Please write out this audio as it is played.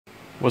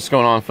What's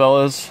going on,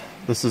 fellas?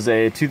 This is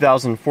a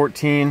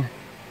 2014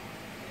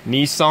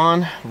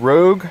 Nissan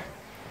Rogue.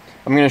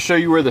 I'm going to show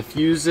you where the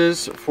fuse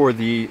is for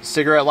the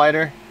cigarette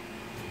lighter,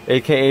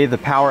 aka the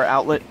power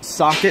outlet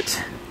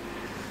socket.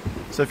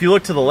 So if you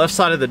look to the left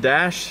side of the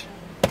dash,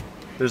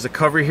 there's a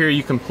cover here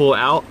you can pull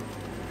out,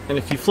 and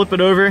if you flip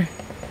it over,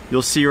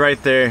 you'll see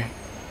right there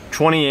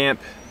 20 amp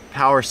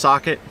power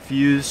socket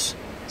fuse.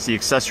 It's the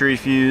accessory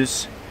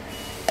fuse.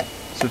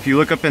 So if you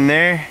look up in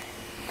there,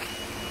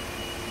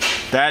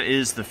 that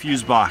is the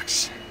fuse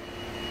box.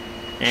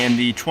 And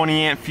the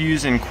 20 amp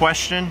fuse in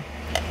question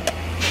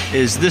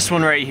is this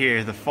one right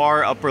here, the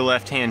far upper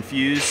left hand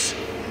fuse.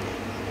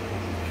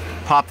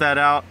 Pop that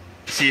out,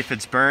 see if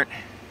it's burnt.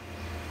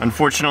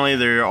 Unfortunately,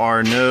 there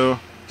are no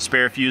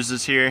spare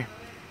fuses here,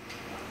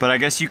 but I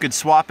guess you could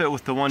swap it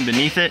with the one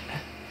beneath it,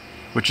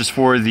 which is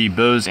for the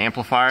Bose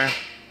amplifier.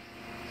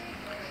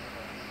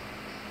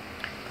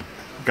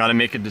 Got to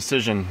make a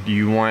decision. Do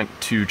you want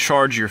to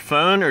charge your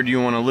phone or do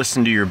you want to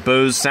listen to your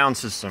Bose sound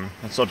system?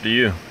 That's up to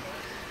you.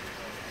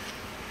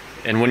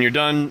 And when you're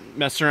done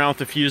messing around with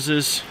the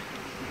fuses,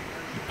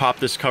 you pop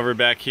this cover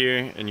back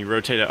here and you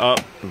rotate it up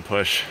and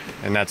push,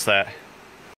 and that's that.